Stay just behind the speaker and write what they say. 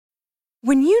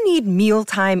When you need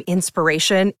mealtime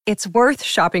inspiration, it's worth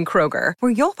shopping Kroger,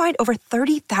 where you'll find over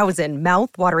 30,000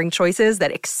 mouth-watering choices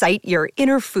that excite your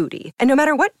inner foodie. And no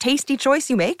matter what tasty choice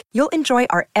you make, you'll enjoy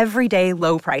our everyday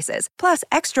low prices, plus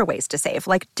extra ways to save,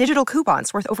 like digital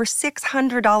coupons worth over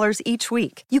 $600 each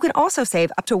week. You can also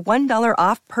save up to $1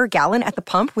 off per gallon at the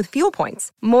pump with fuel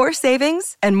points. More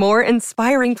savings and more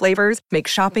inspiring flavors make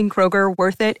shopping Kroger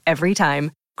worth it every time.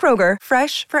 Kroger,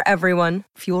 fresh for everyone.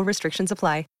 Fuel restrictions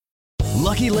apply.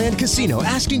 Lucky Land Casino,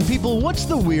 asking people, what's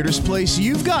the weirdest place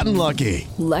you've gotten lucky?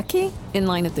 Lucky? In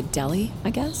line at the deli, I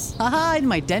guess? Aha, in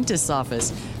my dentist's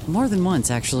office. More than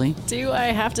once, actually. Do I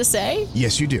have to say?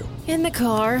 Yes, you do. In the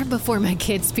car before my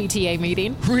kids' PTA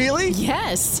meeting. Really?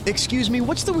 Yes. Excuse me,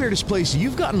 what's the weirdest place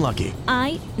you've gotten lucky?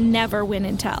 I never win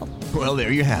and tell. Well,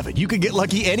 there you have it. You can get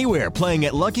lucky anywhere, playing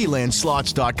at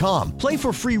LuckyLandSlots.com. Play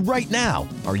for free right now.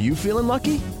 Are you feeling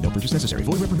lucky? No purchase necessary.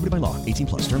 Void where prohibited by law. 18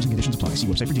 plus. Terms and conditions apply. See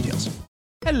website for details.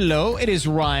 Hello, it is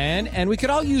Ryan, and we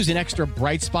could all use an extra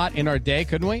bright spot in our day,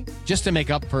 couldn't we? Just to make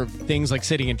up for things like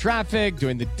sitting in traffic,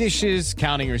 doing the dishes,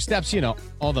 counting your steps, you know,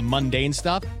 all the mundane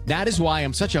stuff. That is why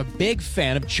I'm such a big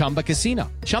fan of Chumba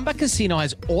Casino. Chumba Casino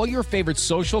has all your favorite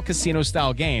social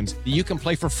casino-style games that you can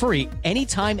play for free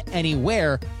anytime,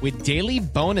 anywhere with daily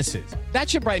bonuses. That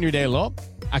should brighten your day a little.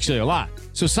 Actually, a lot.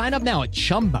 So sign up now at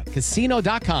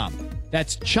ChumbaCasino.com.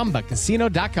 That's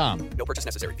ChumbaCasino.com. No purchase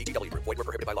necessary. VGW Group. Void where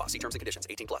prohibited by law. See terms and conditions.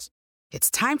 18 plus.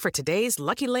 It's time for today's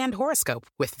Lucky Land horoscope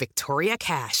with Victoria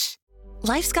Cash.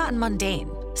 Life's gotten mundane,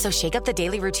 so shake up the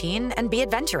daily routine and be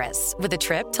adventurous with a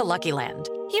trip to Lucky Land.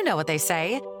 You know what they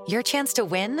say. Your chance to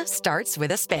win starts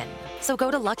with a spin. So go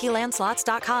to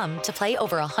LuckyLandSlots.com to play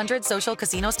over 100 social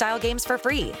casino-style games for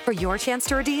free for your chance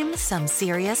to redeem some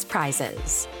serious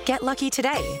prizes. Get lucky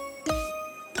today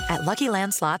at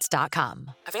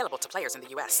LuckyLandSlots.com. Available to players in the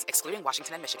U.S., excluding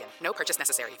Washington and Michigan. No purchase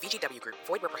necessary. VGW Group.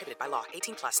 Void where prohibited by law.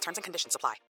 18 plus. Terms and conditions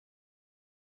apply.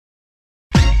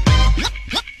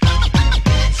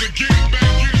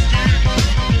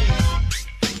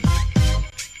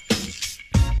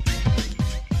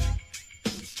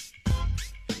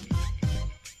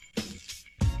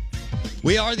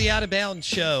 We are the Out of Bounds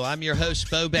Show. I'm your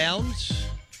host, Bo Bounds.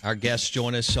 Our guests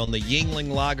join us on the Yuengling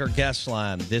Lager guest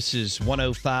line. This is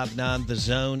 105.9 The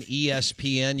Zone,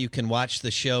 ESPN. You can watch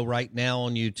the show right now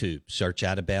on YouTube. Search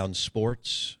Out of Bounds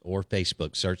Sports, or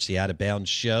Facebook. Search the Out of Bounds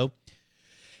Show.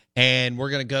 And we're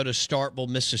going to go to Starkville,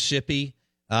 Mississippi.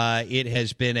 It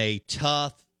has been a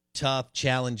tough,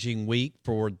 challenging week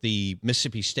for the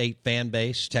Mississippi State fan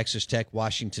base, Texas Tech,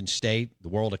 Washington State, the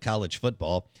world of college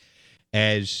football,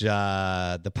 as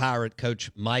the Pirate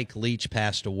coach Mike Leach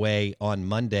passed away on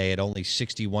Monday at only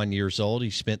 61 years old. He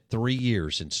spent 3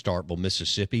 years in Starkville,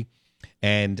 Mississippi.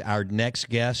 And our next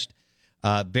guest,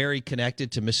 very connected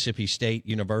to Mississippi State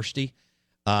University,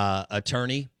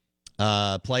 attorney,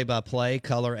 play-by-play,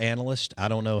 color analyst. I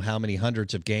don't know how many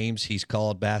hundreds of games he's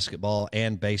called basketball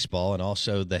and baseball, and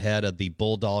also the head of the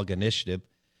Bulldog Initiative.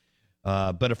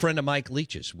 But a friend of Mike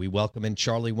Leach's. We welcome in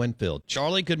Charlie Winfield.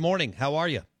 Charlie, good morning. How are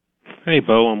you? Hey,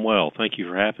 Bo, I'm well. Thank you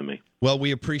for having me. Well,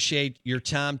 we appreciate your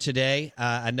time today.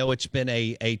 I know it's been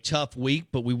a tough week,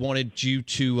 but we wanted you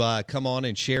to come on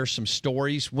and share some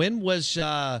stories. When was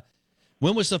the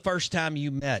first time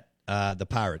you met the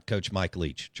Pirate, Coach Mike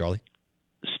Leach, Charlie?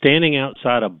 Standing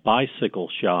outside a bicycle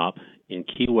shop in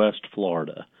Key West,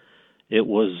 Florida. It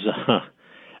was,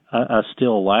 I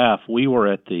still laugh. We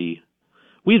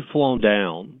had flown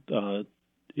down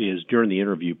is during the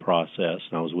interview process,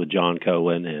 and I was with John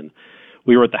Cohen, and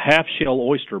we were at the Half Shell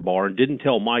Oyster Bar and didn't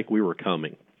tell Mike we were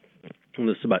coming. And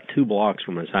this is about 2 blocks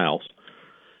from his house.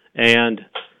 And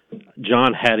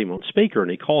John had him on speaker,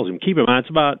 and he calls him. Keep in mind,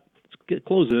 it's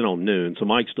closing in on noon, so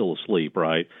Mike's still asleep,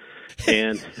 right?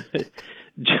 And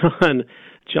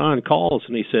John calls,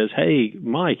 and he says, hey,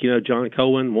 Mike, John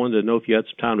Cohen wanted to know if you had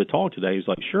some time to talk today. He's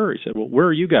like, sure. He said, well, where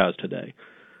are you guys today?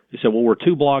 He said, well, we're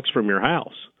 2 blocks from your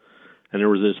house. And there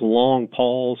was this long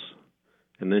pause,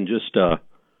 and then just,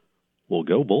 well,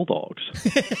 go Bulldogs.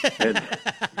 And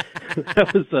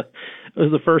that was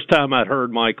the first time I'd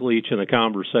heard Mike Leach in a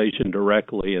conversation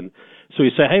directly. And so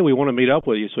he said, hey, we want to meet up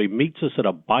with you. So he meets us at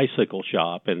a bicycle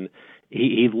shop, and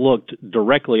he looked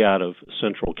directly out of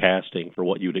central casting for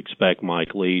what you'd expect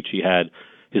Mike Leach. He had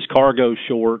his cargo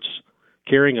shorts,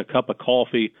 carrying a cup of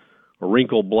coffee, a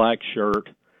wrinkled black shirt,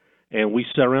 and we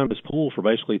sat around his pool for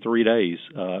basically 3 days,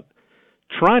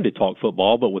 trying to talk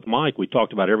football, but with Mike, we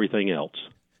talked about everything else.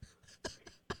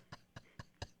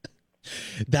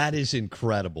 That is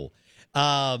incredible.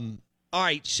 All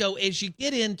right, so as you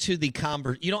get into the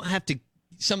you don't have to,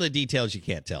 some of the details you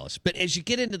can't tell us, but as you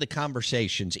get into the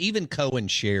conversations, even Cohen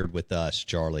shared with us,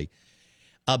 Charlie,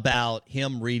 about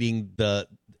him reading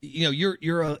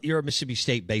you're a Mississippi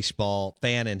State baseball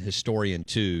fan and historian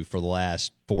too for the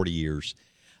last 40 years.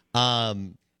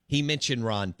 He mentioned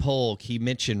Ron Polk. He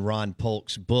mentioned Ron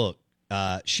Polk's book.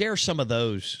 Share some of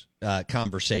those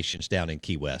conversations down in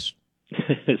Key West.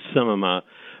 Some of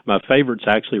my favorites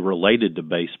actually related to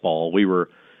baseball. We were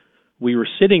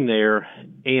sitting there,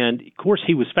 and of course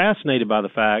he was fascinated by the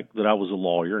fact that I was a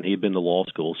lawyer and he had been to law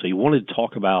school, so he wanted to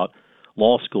talk about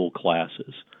law school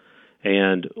classes.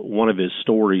 And one of his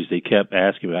stories they kept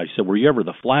asking about, he said, "Were you ever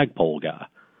the flagpole guy?"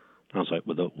 And I was like,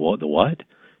 "Well, the what?"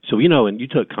 So, and you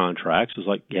took contracts. I was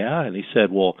like, "Yeah." And he said,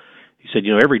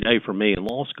 every day for me in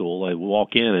law school, I would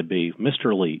walk in and it'd be,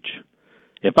 "Mr. Leach,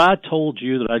 if I told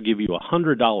you that I'd give you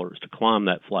 $100 to climb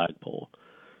that flagpole,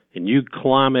 and you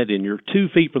climb it and you're 2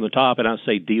 feet from the top and I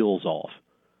say deal's off,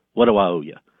 what do I owe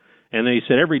you?" And then he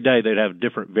said every day they'd have a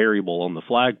different variable on the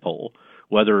flagpole,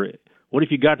 what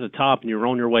if you got to the top and you were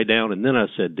on your way down and then I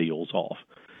said deal's off?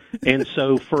 And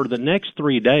so for the next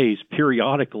 3 days,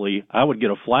 periodically, I would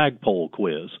get a flagpole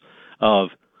quiz of,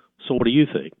 so what do you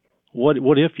think?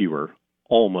 What if you were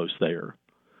almost there?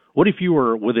 What if you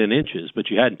were within inches, but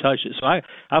you hadn't touched it? So I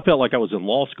felt like I was in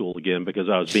law school again because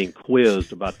I was being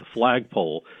quizzed about the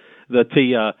flagpole.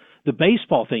 The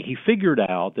baseball thing, he figured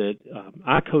out that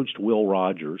I coached Will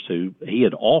Rogers, who he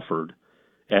had offered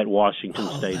at Washington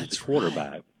State as a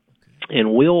quarterback.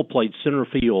 And Will played center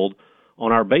field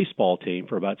on our baseball team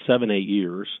for about 7-8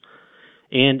 years.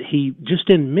 And he, just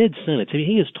in mid-sentence,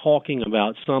 he is talking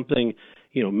about something,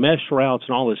 mesh routes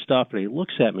and all this stuff, and he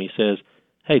looks at me and says,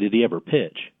 "Hey, did he ever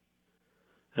pitch?"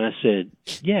 And I said,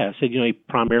 "Yeah." I said, he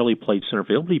primarily played center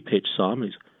field, but he pitched some.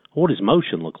 He's, "What does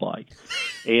motion look like?"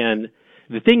 And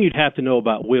the thing you'd have to know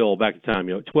about Will back at the time,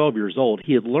 at 12 years old,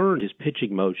 he had learned his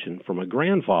pitching motion from a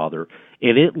grandfather,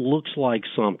 and it looks like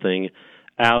something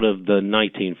out of the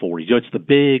 1940s. It's the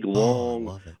big,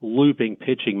 long, looping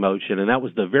pitching motion, and that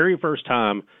was the very first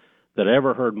time that I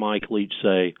ever heard Mike Leach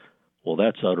say, "Well,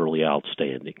 that's utterly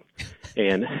outstanding."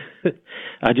 And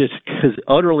because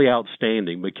utterly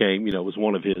outstanding became, was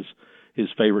one of his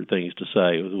favorite things to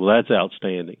say. "Well, that's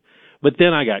outstanding." But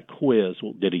then I got quizzed.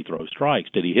 Well, did he throw strikes?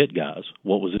 Did he hit guys?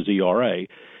 What was his ERA?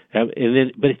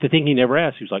 But the thing he never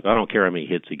asked, he was like, "I don't care how many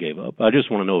hits he gave up. I just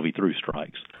want to know if he threw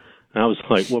strikes." And I was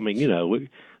like, well,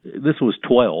 this was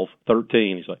 12,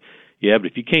 13. He's like, "Yeah, but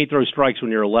if you can't throw strikes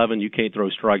when you're 11, you can't throw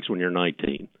strikes when you're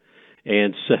 19.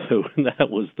 And so that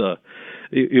was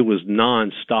it was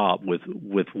nonstop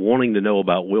with wanting to know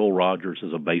about Will Rogers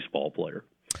as a baseball player.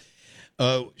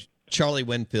 Oh, Charlie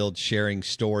Winfield sharing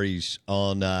stories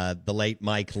on the late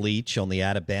Mike Leach on the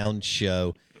Out of Bounds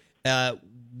show.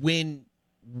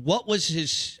 What was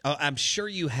his? I'm sure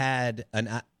you had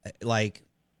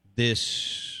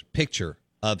this picture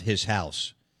of his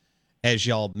house as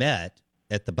y'all met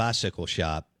at the bicycle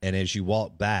shop, and as you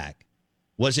walked back.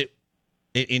 Was it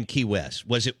in Key West?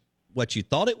 Was it what you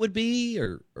thought it would be,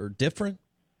 or different?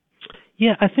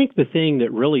 Yeah, I think the thing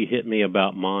that really hit me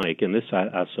about Mike, and this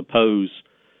I suppose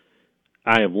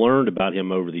I have learned about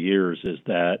him over the years, is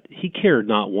that he cared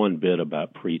not one bit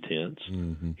about pretense.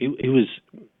 Mm-hmm. He was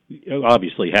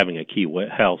obviously having a Key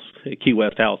West house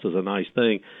is a nice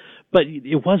thing, but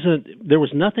there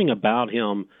was nothing about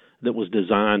him that was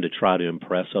designed to try to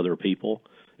impress other people.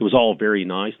 It was all very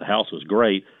nice. The house was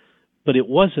great, but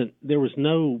there was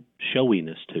no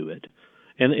showiness to it.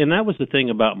 And that was the thing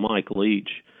about Mike Leach.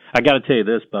 I got to tell you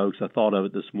this, folks, I thought of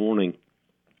it this morning.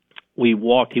 He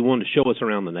wanted to show us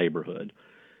around the neighborhood.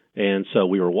 And so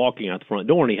we were walking out the front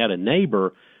door, and he had a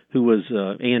neighbor who was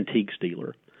an antiques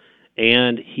dealer.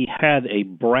 And he had a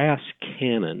brass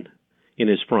cannon in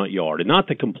his front yard. And not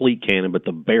the complete cannon, but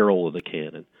the barrel of the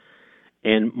cannon.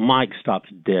 And Mike stops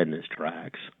dead in his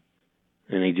tracks.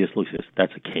 And he just looks at us,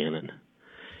 "That's a cannon."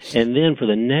 And then for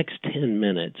the next 10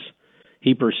 minutes,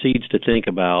 he proceeds to think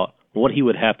about what he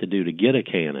would have to do to get a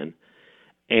cannon.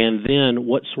 And then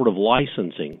what sort of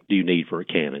licensing do you need for a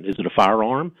cannon? Is it a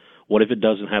firearm? What if it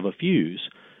doesn't have a fuse?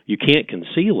 You can't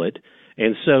conceal it.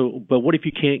 And so, but what if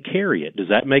you can't carry it? Does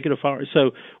that make it a fire?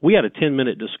 So we had a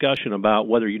 10-minute discussion about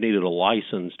whether you needed a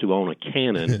license to own a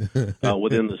cannon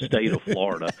within the state of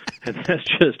Florida. And that's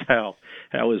just how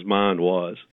his mind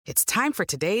was. It's time for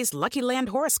today's Lucky Land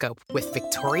horoscope with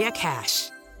Victoria Cash.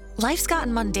 Life's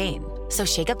gotten mundane, so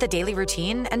shake up the daily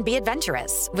routine and be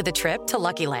adventurous with a trip to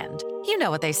Lucky Land. You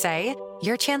know what they say,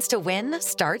 your chance to win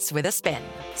starts with a spin.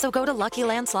 So go to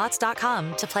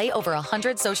LuckyLandSlots.com to play over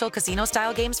 100 social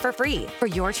casino-style games for free for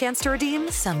your chance to redeem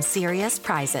some serious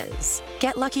prizes.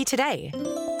 Get lucky today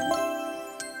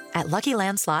at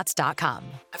LuckyLandSlots.com.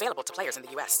 Available to players in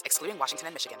the U.S., excluding Washington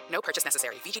and Michigan. No purchase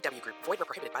necessary. VGW Group. Void where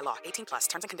prohibited by law. 18+.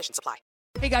 Terms and conditions apply.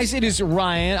 Hey guys, it is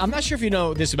Ryan. I'm not sure if you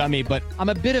know this about me, but I'm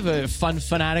a bit of a fun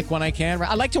fanatic when I can.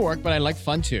 I like to work, but I like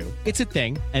fun too. It's a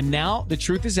thing. And now the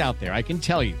truth is out there. I can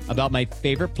tell you about my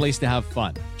favorite place to have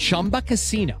fun. Chumba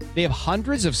Casino. They have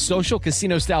hundreds of social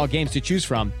casino style games to choose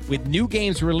from with new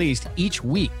games released each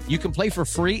week. You can play for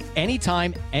free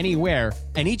anytime, anywhere.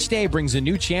 And each day brings a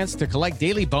new chance to collect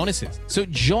daily bonuses. So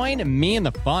join me in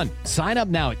the fun. Sign up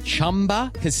now at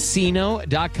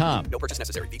ChumbaCasino.com. No purchase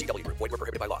necessary. VGW Group. Void where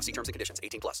prohibited by law. See terms and conditions.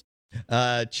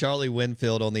 18+. Charlie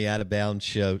Winfield on the Out of Bounds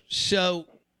show. So,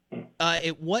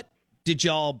 at what did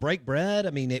y'all break bread?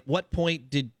 I mean, at what point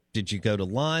did you go to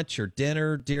lunch or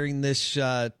dinner during this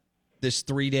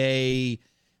 3-day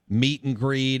meet and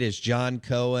greet as John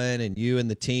Cohen and you and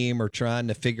the team are trying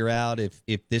to figure out if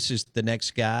this is the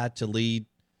next guy to lead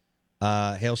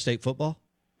Hail State football?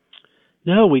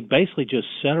 No, we basically just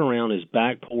sat around his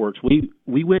back porch.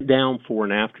 We went down for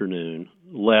an afternoon,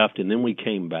 left, and then we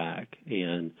came back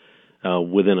and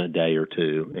within a day or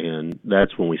two, and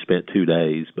that's when we spent 2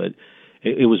 days. But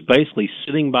it was basically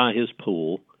sitting by his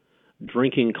pool,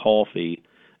 drinking coffee,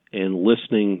 and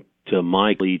listening to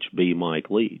Mike Leach be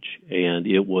Mike Leach. And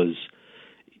it was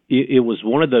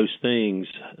one of those things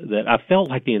that I felt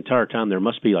like the entire time there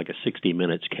must be like a 60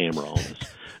 Minutes camera on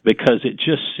us, because it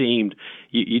just seemed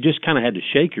you just kind of had to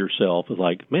shake yourself. It's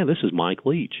like, man, this is Mike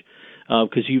Leach,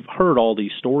 because you've heard all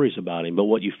these stories about him, but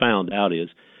what you found out is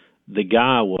the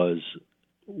guy was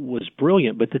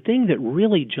brilliant. But the thing that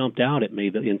really jumped out at me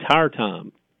the entire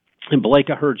time, and Blake,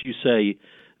 I heard you say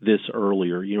this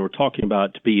earlier, we're talking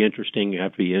about to be interesting, you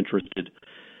have to be interested.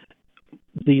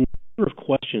 The number of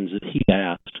questions that he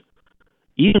asked,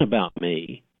 even about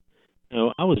me,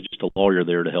 I was just a lawyer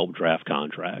there to help draft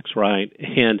contracts, right?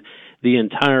 And the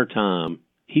entire time,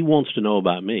 he wants to know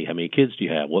about me. How many kids do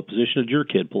you have? What position did your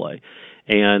kid play?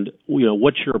 And,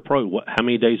 what's your approach? How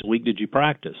many days a week did you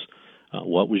practice?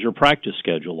 What was your practice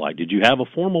schedule like? Did you have a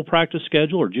formal practice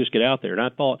schedule or just get out there? And I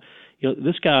thought,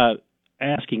 this guy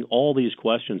asking all these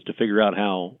questions to figure out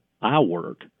how I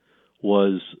work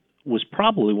was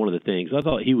probably one of the things. I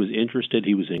thought he was interested,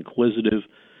 he was inquisitive,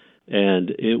 and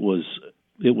it was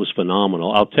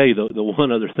phenomenal. I'll tell you the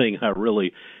one other thing I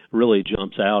really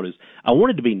jumps out is I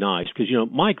wanted to be nice because,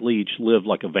 Mike Leach lived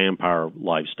like a vampire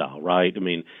lifestyle, right? I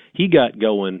mean, he got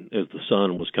going as the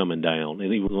sun was coming down,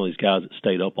 and he was one of these guys that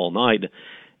stayed up all night.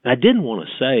 And I didn't want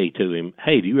to say to him,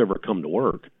 hey, do you ever come to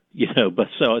work? But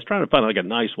so I was trying to find like a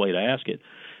nice way to ask it.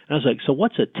 And I was like, so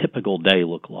what's a typical day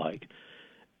look like?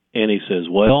 And he says,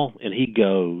 well, and he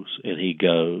goes,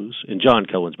 and John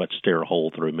Cohen's about to stare a hole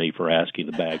through me for asking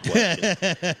the bad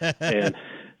question.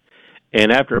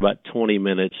 and after about 20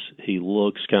 minutes, he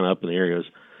looks kind of up in the air and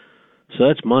goes, so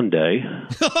that's Monday.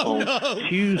 On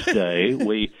Tuesday,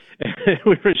 we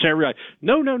were like,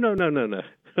 no.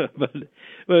 But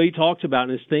he talks about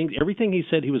his things, everything he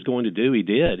said he was going to do, he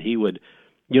did. He would,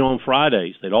 on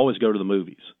Fridays, they'd always go to the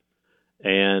movies.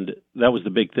 And that was the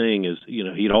big thing is,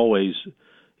 he'd always,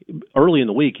 early in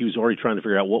the week, he was already trying to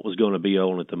figure out what was going to be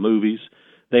on at the movies.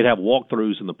 They'd have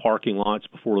walkthroughs in the parking lots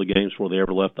before the games before they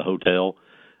ever left the hotel.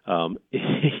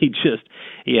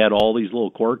 He had all these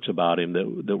little quirks about him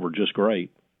that were just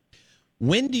great.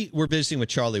 We're visiting with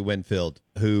Charlie Winfield,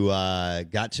 who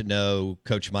got to know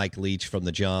Coach Mike Leach from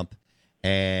the jump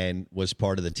and was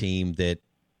part of the team that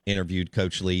interviewed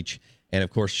Coach Leach. And, of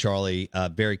course, Charlie,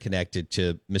 very connected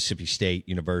to Mississippi State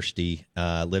University,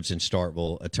 lives in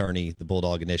Starkville, attorney, the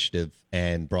Bulldog Initiative,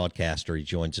 and broadcaster. He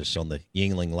joins us on the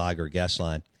Yingling Lager guest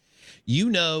line.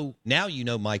 Now you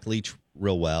know Mike Leach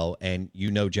real well, and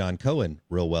you know John Cohen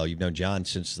real well. You've known John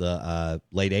since the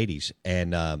late 80s.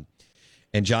 And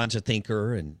John's a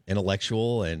thinker and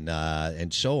intellectual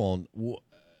and so on.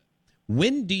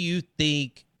 When do you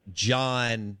think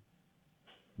John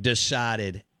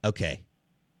decided, okay,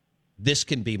 this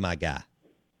can be my guy,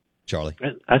 Charlie?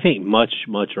 I think much,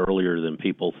 much earlier than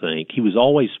people think. He was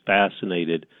always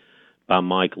fascinated by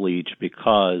Mike Leach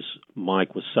because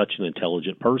Mike was such an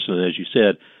intelligent person. And as you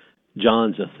said,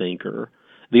 John's a thinker.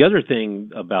 The other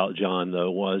thing about John, though,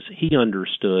 was he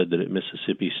understood that at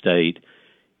Mississippi State,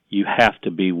 you have to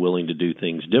be willing to do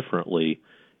things differently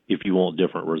if you want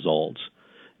different results.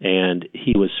 And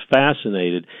he was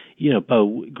fascinated.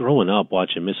 Bo, growing up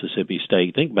watching Mississippi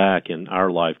State, think back in our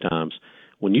lifetimes,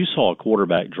 when you saw a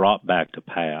quarterback drop back to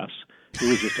pass, it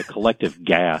was just a collective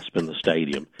gasp in the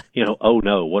stadium. Oh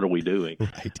no, what are we doing?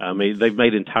 Right. I mean, they've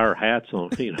made entire hats on,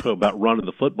 about running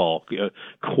the football.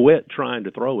 Quit trying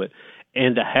to throw it.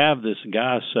 And to have this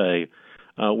guy say,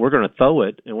 we're going to throw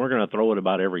it, and we're going to throw it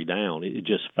about every down, it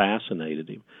just fascinated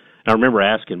him. And I remember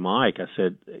asking Mike, I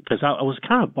said, because I was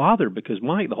kind of bothered because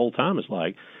Mike the whole time is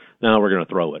like, No, we're going to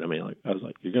throw it. I mean, I was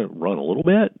like, you're going to run a little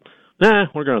bit? Nah,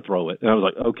 we're going to throw it. And I was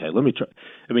like, okay, let me try.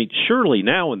 I mean, surely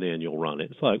now and then you'll run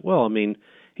it. It's like, well, I mean,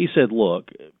 he said,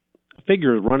 look, I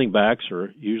figure running backs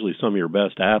are usually some of your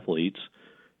best athletes,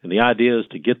 and the idea is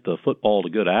to get the football to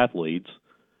good athletes,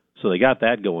 so they got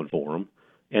that going for them,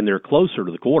 and they're closer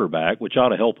to the quarterback, which ought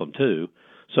to help them too.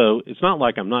 So it's not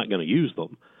like I'm not going to use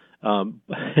them.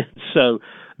 So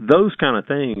those kind of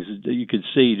things you could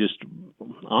see just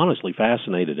honestly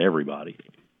fascinated everybody.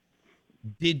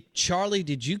 Did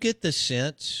you get the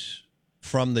sense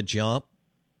from the jump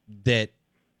that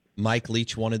Mike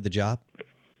Leach wanted the job?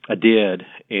 I did,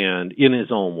 and in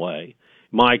his own way.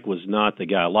 Mike was not the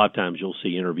guy. A lot of times you'll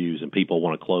see interviews and people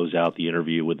want to close out the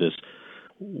interview with this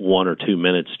 1 or 2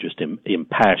 minutes just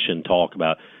impassioned talk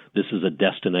about this is a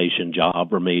destination job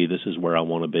for me, this is where I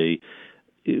want to be.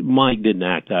 Mike didn't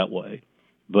act that way,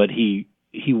 but he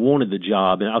wanted the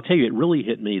job. And I'll tell you, it really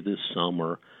hit me this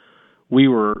summer. We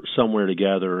were somewhere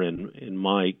together, and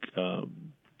Mike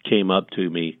came up to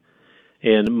me,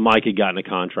 and Mike had gotten a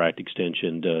contract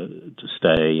extension to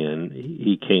stay, and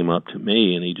he came up to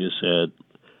me, and he just said,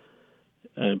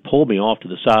 and pulled me off to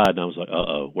the side, and I was like,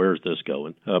 uh-oh, where's this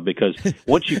going? Because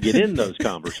once you get in those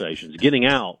conversations, getting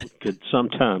out could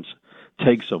sometimes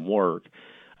take some work.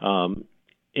 And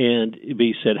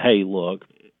he said, hey, look,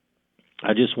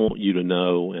 I just want you to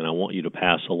know, and I want you to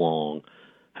pass along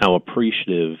how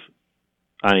appreciative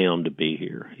I am to be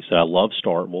here. He said, I love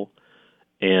Starkville,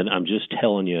 and I'm just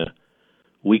telling you,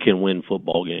 we can win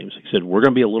football games. He said, we're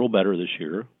going to be a little better this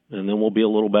year, and then we'll be a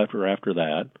little better after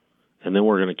that, and then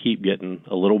we're going to keep getting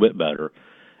a little bit better.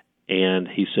 And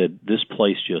he said, this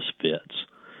place just fits.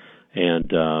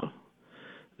 And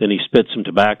then he spit some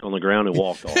tobacco on the ground and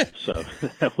walked off. So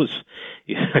that was,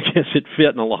 I guess it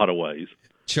fit in a lot of ways.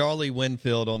 Charlie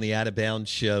Winfield on the Out of Bounds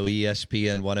Show,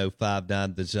 ESPN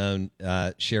 105.9 The Zone,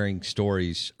 sharing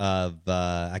stories of,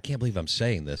 I can't believe I'm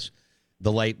saying this,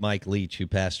 the late Mike Leach, who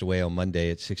passed away on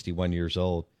Monday at 61 years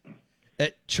old.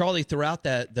 Charlie, throughout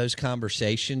those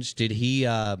conversations, did he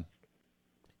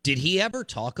ever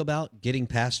talk about getting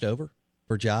passed over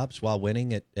for jobs while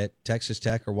winning at Texas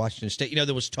Tech or Washington State? You know,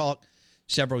 there was talk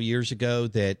several years ago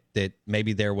that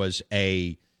maybe there was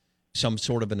some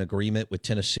sort of an agreement with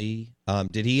Tennessee.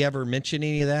 Did he ever mention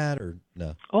any of that, or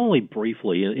no? Only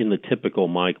briefly, in the typical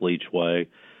Mike Leach way.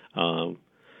 Kind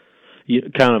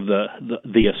of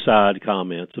the aside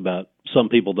comments about some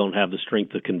people don't have the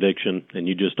strength of conviction, and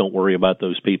you just don't worry about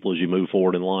those people as you move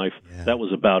forward in life. Yeah. That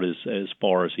was about as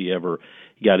far as he ever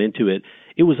got into it.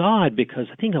 It was odd because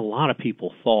I think a lot of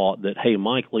people thought that, hey,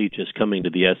 Mike Leach is coming to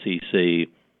the SEC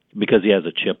because he has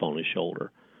a chip on his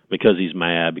shoulder, because he's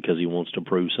mad, because he wants to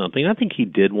prove something. I think he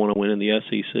did want to win in the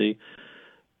SEC.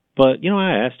 But,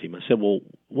 I asked him, I said, well,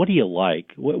 what do you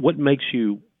like? What makes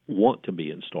you want to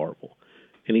be in Starkville?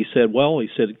 And he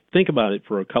said, think about it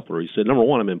for a couple of reasons. He said, number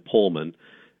one, I'm in Pullman,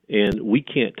 and we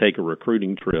can't take a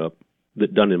recruiting trip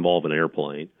that doesn't involve an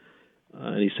airplane.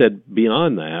 And he said,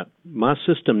 beyond that, my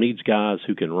system needs guys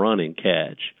who can run and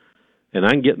catch. And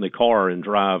I can get in the car and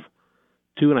drive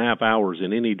 2.5 hours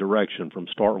in any direction from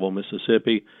Starkville,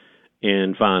 Mississippi,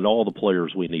 and find all the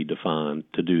players we need to find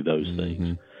to do those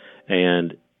things.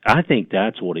 And I think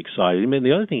that's what excited him. And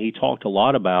the other thing he talked a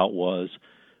lot about was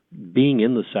being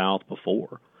in the South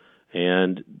before,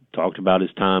 and talked about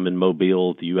his time in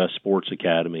Mobile at the U.S. Sports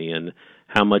Academy and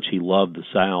how much he loved the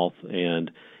South.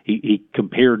 And he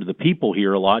compared the people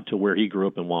here a lot to where he grew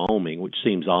up in Wyoming, which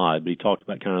seems odd, but he talked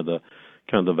about kind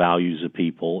of the values of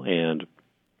people, and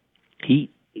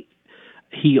he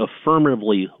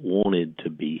affirmatively wanted to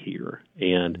be here.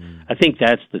 And I think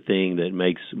that's the thing that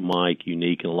makes Mike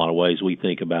unique in a lot of ways. We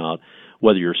think about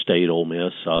whether you're State, Ole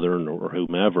Miss, Southern, or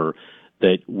whomever,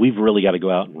 that we've really got to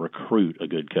go out and recruit a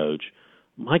good coach.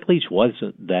 Mike Leach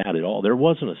wasn't that at all. There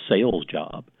wasn't a sales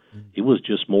job. It was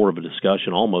just more of a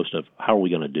discussion almost of how are we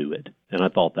going to do it. And I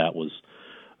thought that was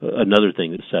another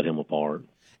thing that set him apart.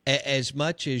 As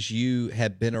much as you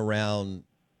have been around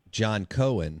John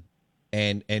Cohen,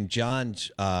 and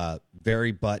John's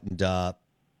very buttoned up,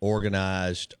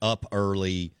 organized, up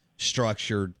early,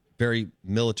 structured, very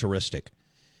militaristic.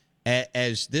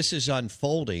 As this is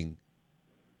unfolding,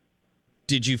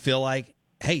 did you feel like,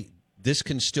 hey, this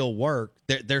can still work?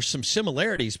 There's some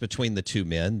similarities between the two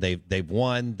men. They've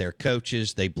won, they're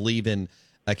coaches, they believe in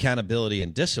accountability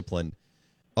and discipline.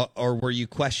 Or were you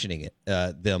questioning it,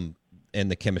 them and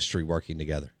the chemistry working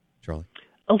together, Charlie?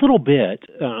 A little bit,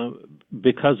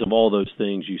 because of all those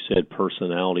things you said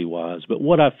personality-wise. But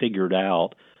what I figured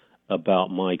out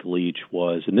about Mike Leach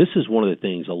was, and this is one of the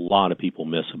things a lot of people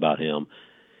miss about him,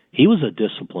 he was a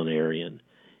disciplinarian.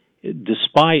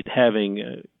 Despite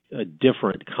having a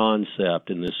different concept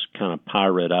in this kind of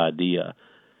pirate idea.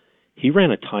 He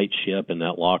ran a tight ship in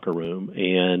that locker room,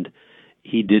 and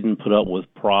he didn't put up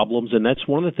with problems. And that's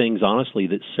one of the things, honestly,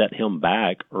 that set him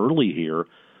back early here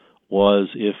was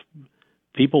if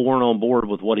people weren't on board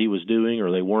with what he was doing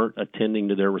or they weren't attending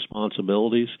to their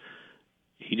responsibilities,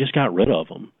 he just got rid of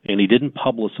them. And he didn't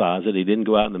publicize it. He didn't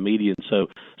go out in the media. And so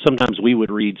sometimes we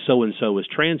would read so-and-so is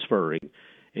transferring,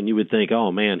 and you would think,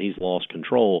 oh, man, he's lost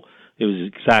control. It was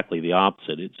exactly the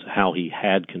opposite. It's how he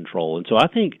had control. And so I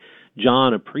think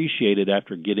John appreciated,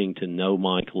 after getting to know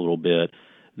Mike a little bit,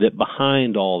 that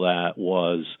behind all that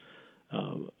was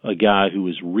a guy who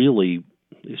was really,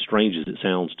 as strange as it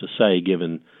sounds to say,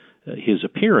 given his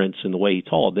appearance and the way he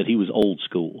taught, that he was old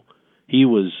school. He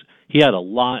had a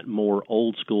lot more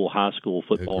old school high school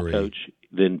football coach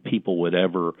than people would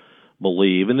ever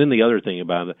believe. And then the other thing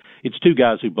about it, it's two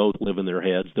guys who both live in their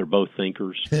heads. They're both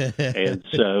thinkers. And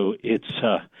so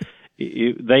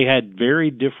they had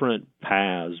very different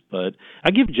paths, but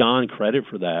I give John credit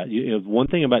for that. One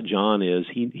thing about John is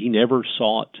he never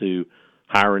sought to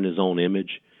hire in his own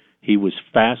image. He was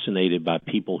fascinated by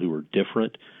people who were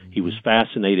different. He was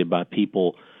fascinated by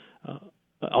people.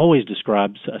 I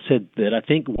said that I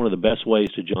think one of the best ways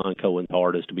to John Cohen's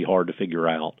heart is to be hard to figure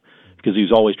out, because he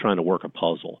was always trying to work a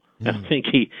puzzle. And I think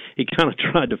he kind of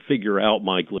tried to figure out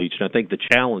Mike Leach, and I think the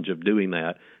challenge of doing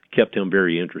that kept him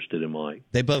very interested in Mike.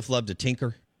 They both love to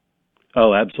tinker.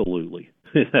 Oh, absolutely.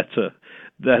 That's a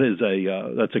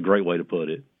great way to put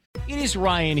it. It is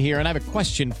Ryan here, and I have a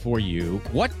question for you.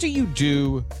 What do you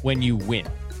do when you win?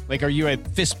 Like, are you a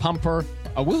fist pumper,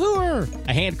 a woohooer,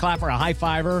 a hand clapper, a high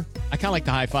fiver? I kind of like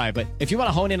the high five, but if you want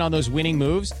to hone in on those winning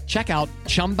moves, check out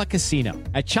Chumba Casino.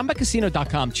 At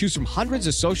ChumbaCasino.com, choose from hundreds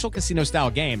of social casino-style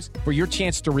games for your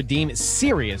chance to redeem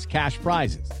serious cash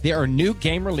prizes. There are new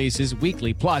game releases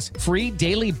weekly, plus free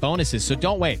daily bonuses. So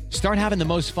don't wait. Start having the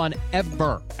most fun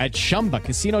ever at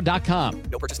ChumbaCasino.com.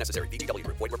 No purchase necessary. VGW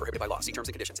Group. Void where prohibited by law. See terms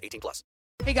and conditions. 18+.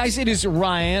 Hey guys, it is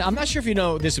Ryan. I'm not sure if you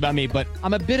know this about me, but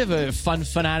I'm a bit of a fun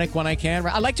fanatic when I can.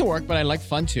 I like to work, but I like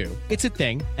fun too. It's a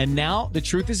thing. And now the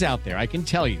truth is out there. I can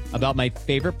tell you about my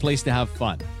favorite place to have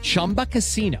fun. Chumba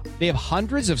Casino. They have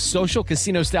hundreds of social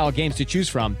casino style games to choose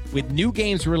from, with new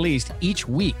games released each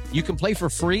week. You can play for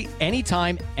free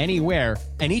anytime, anywhere,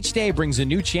 and each day brings a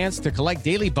new chance to collect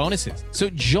daily bonuses. So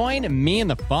join me in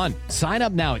the fun. Sign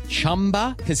up now at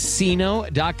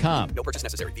ChumbaCasino.com. No purchase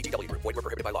necessary. VGW Group. Void where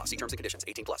prohibited by law. See terms and conditions.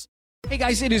 18+. Hey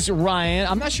guys, it is Ryan.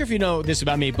 I'm not sure if you know this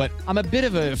about me, but I'm a bit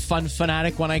of a fun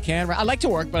fanatic when I can. I like to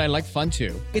work, but I like fun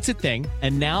too. It's a thing.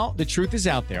 And now the truth is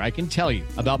out there. I can tell you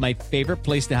about my favorite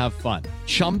place to have fun.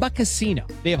 Chumba Casino.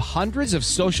 They have hundreds of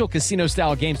social casino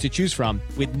style games to choose from,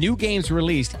 with new games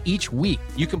released each week.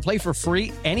 You can play for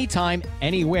free anytime,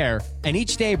 anywhere, and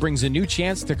each day brings a new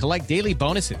chance to collect daily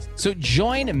bonuses. So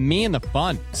join me in the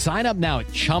fun. Sign up now at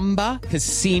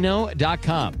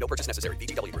ChumbaCasino.com. No purchase necessary.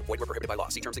 VGW Group. Void where prohibited by law.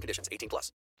 See terms and conditions.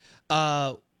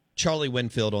 18+. Charlie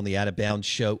Winfield on the Out of Bounds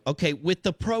show. Okay, with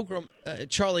the program,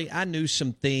 Charlie, I knew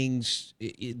some things.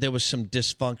 There was some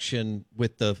dysfunction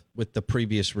with the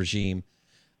previous regime.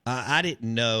 I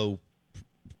didn't know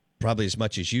probably as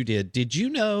much as you did. Did you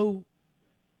know?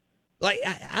 Like,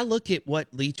 I look at what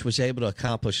Leach was able to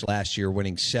accomplish last year,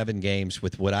 winning 7 games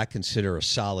with what I consider a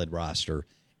solid roster,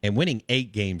 and winning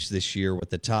 8 games this year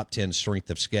with the top 10 strength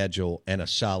of schedule and a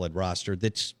solid roster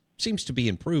that seems to be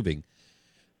improving.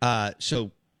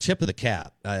 So tip of the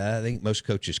cap. I think most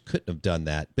coaches couldn't have done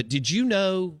that. But did you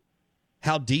know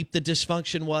how deep the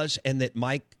dysfunction was, and that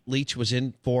Mike Leach was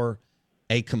in for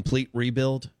a complete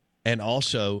rebuild and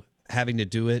also having to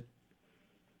do it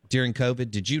during COVID?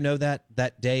 Did you know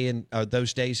that day in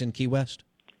those days in Key West?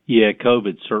 Yeah,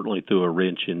 COVID certainly threw a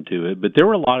wrench into it. But there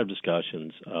were a lot of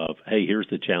discussions of, hey, here's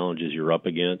the challenges you're up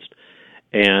against.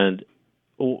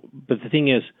 But the thing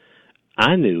is,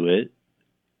 I knew it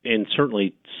and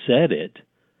certainly said it,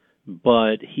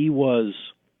 but he was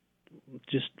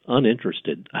just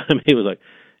uninterested. I mean, he was like,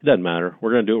 it doesn't matter.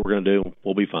 We're going to do what we're going to do.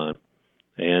 We'll be fine.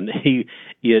 And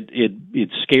it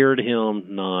scared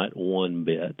him not one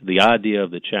bit. The idea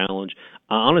of the challenge,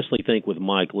 I honestly think with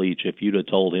Mike Leach, if you'd have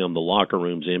told him the locker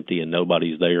room's empty and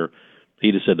nobody's there,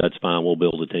 he'd have said, that's fine, we'll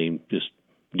build a team. Just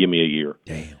give me a year.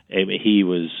 Damn. I mean, he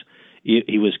was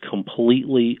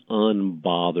completely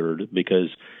unbothered because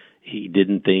he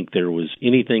didn't think there was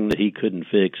anything that he couldn't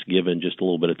fix given just a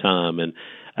little bit of time. And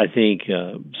I think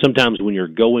sometimes when you're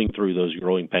going through those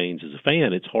growing pains as a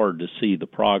fan, it's hard to see the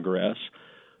progress.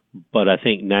 But I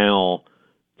think now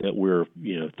that we're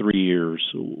 3 years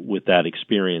with that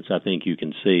experience, I think you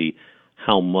can see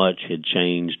how much had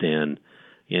changed and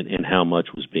how much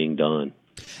was being done.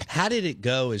 How did it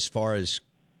go as far as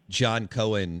John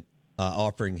Cohen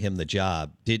offering him the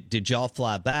job, did y'all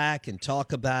fly back and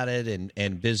talk about it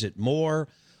and visit more?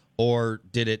 Or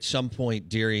did at some point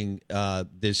during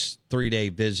this 3-day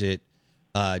visit,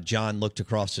 John looked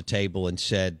across the table and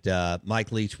said,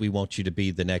 Mike Leach, we want you to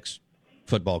be the next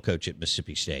football coach at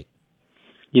Mississippi State?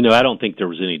 I don't think there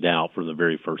was any doubt from the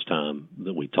very first time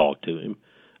that we talked to him.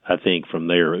 I think from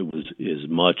there it was as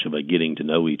much of a getting to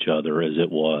know each other as it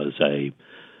was a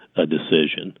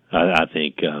decision. I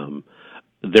think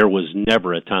there was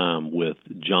never a time with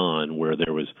John where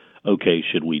there was, okay,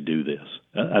 should we do this?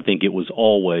 I think it was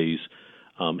always,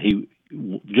 he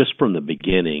just from the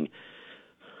beginning,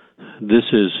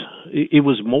 it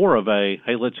was more of a,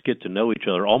 hey, let's get to know each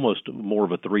other, almost more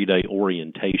of a 3-day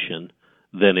orientation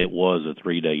than it was a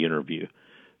 3-day interview.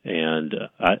 And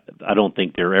I don't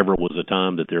think there ever was a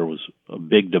time that there was a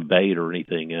big debate or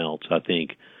anything else. I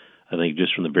think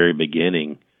just from the very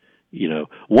beginning,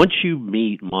 once you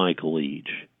meet Mike Leach,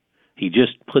 he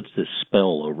just puts this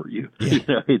spell over you.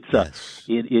 Yeah.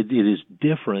 It is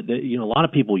different. A lot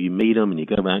of people, you meet them and you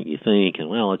go back and you think, and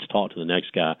well, let's talk to the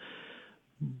next guy.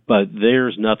 But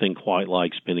there's nothing quite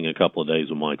like spending a couple of days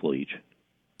with Mike Leach.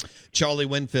 Charlie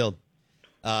Winfield,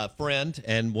 friend,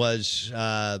 and was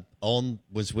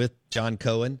with John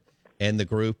Cohen and the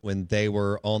group when they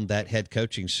were on that head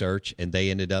coaching search, and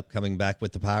they ended up coming back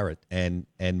with the Pirate and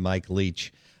Mike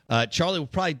Leach. Charlie, we'll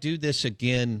probably do this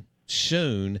again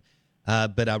soon,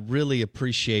 but I really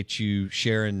appreciate you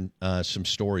sharing some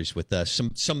stories with us,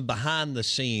 some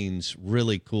behind-the-scenes,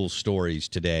 really cool stories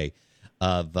today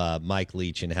of Mike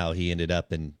Leach and how he ended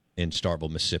up in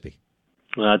Starkville, Mississippi.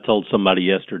 I told somebody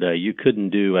yesterday you couldn't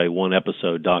do a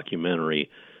one-episode documentary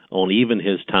on even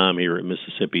his time here at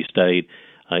Mississippi State.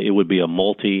 It would be a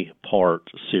multi-part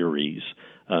series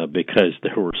because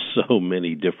there were so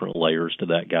many different layers to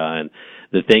that guy. And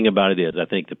the thing about it is, I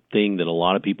think the thing that a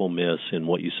lot of people miss in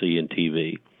what you see in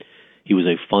TV, he was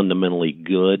a fundamentally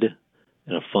good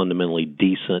and a fundamentally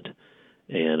decent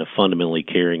and a fundamentally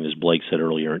caring, as Blake said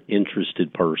earlier, an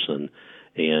interested person.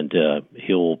 And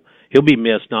he'll be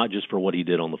missed not just for what he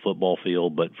did on the football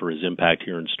field, but for his impact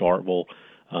here in Starkville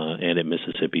and at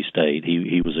Mississippi State.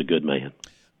 He was a good man.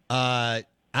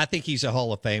 I think he's a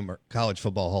Hall of Famer, college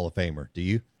football Hall of Famer. Do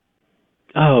you?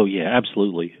 Oh, yeah,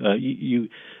 absolutely.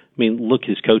 Look,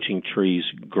 his coaching tree's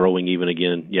growing even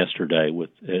again yesterday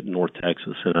at North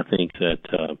Texas, and I think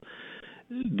that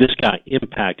this guy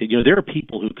impacted. There are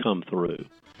people who come through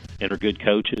and are good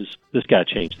coaches. This guy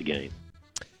changed the game.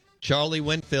 Charlie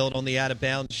Winfield on the Out of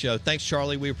Bounds Show. Thanks,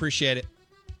 Charlie. We appreciate it.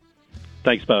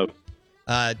 Thanks, Bo.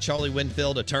 Charlie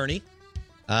Winfield, attorney,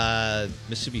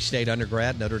 Mississippi State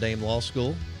undergrad, Notre Dame Law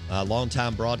School,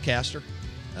 longtime broadcaster,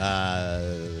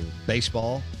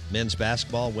 baseball, men's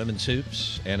basketball, women's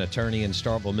hoops, and attorney in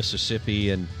Starkville, Mississippi,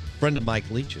 and friend of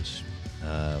Mike Leach's,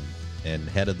 and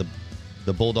head of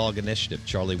the Bulldog Initiative.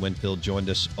 Charlie Winfield joined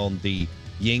us on the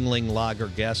Yuengling Lager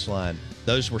guest line.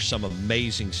 Those were some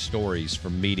amazing stories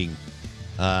from meeting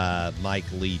Mike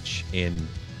Leach in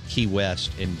Key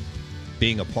West and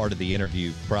being a part of the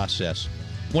interview process.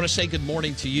 I want to say good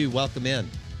morning to you. Welcome in.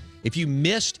 If you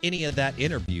missed any of that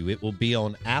interview, it will be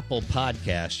on Apple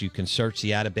Podcasts. You can search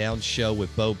the Out of Bounds Show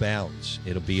with Bo Bounds.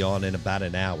 It'll be on in about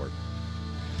an hour.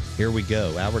 Here we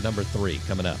go. Hour number 3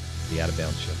 coming up. The Out of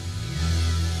Bounds Show.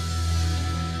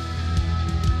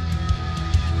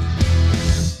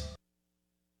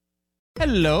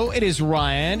 Hello, it is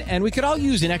Ryan, and we could all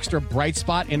use an extra bright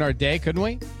spot in our day, couldn't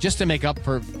we? Just to make up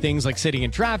for things like sitting in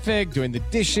traffic, doing the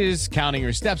dishes, counting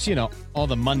your steps, all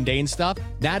the mundane stuff.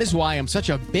 That is why I'm such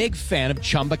a big fan of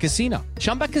Chumba Casino.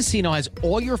 Chumba Casino has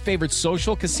all your favorite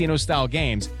social casino-style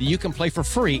games that you can play for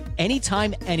free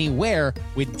anytime, anywhere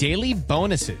with daily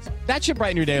bonuses. That should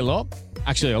brighten your day a little.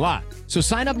 Actually, a lot. So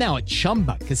sign up now at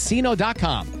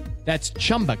ChumbaCasino.com. That's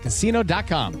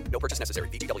ChumbaCasino.com. No purchase necessary.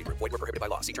 VGW Group. Void where prohibited by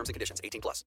law. See terms and conditions.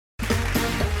 18+.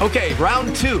 Okay,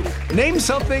 round 2. Name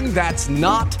something that's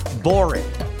not boring.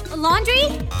 A laundry?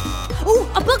 Ooh,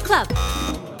 a book club.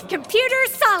 Computer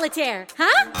solitaire,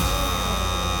 huh?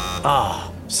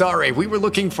 Ah, sorry. We were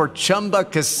looking for Chumba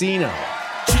Casino.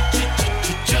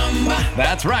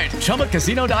 That's right.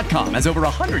 ChumbaCasino.com has over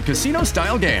 100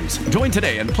 casino-style games. Join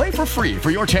today and play for free for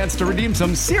your chance to redeem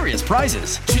some serious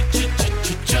prizes.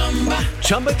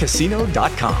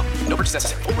 ChumbaCasino.com. No purchase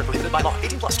necessary. Void where prohibited by law.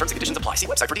 18+. Terms and conditions apply. See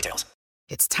website for details.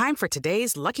 It's time for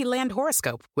today's Lucky Land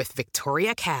horoscope with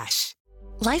Victoria Cash.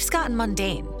 Life's gotten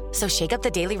mundane, so shake up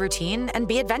the daily routine and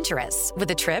be adventurous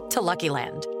with a trip to Lucky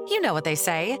Land. You know what they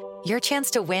say. Your chance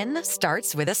to win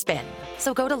starts with a spin.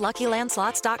 So go to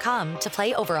LuckyLandSlots.com to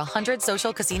play over 100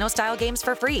 social casino-style games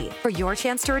for free for your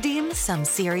chance to redeem some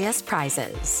serious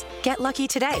prizes. Get lucky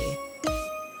today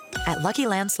at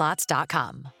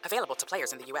LuckyLandSlots.com. Available to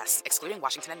players in the U.S., excluding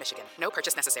Washington and Michigan. No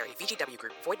purchase necessary. VGW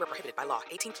Group. Void where prohibited by law.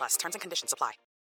 18 plus. Terms and conditions apply.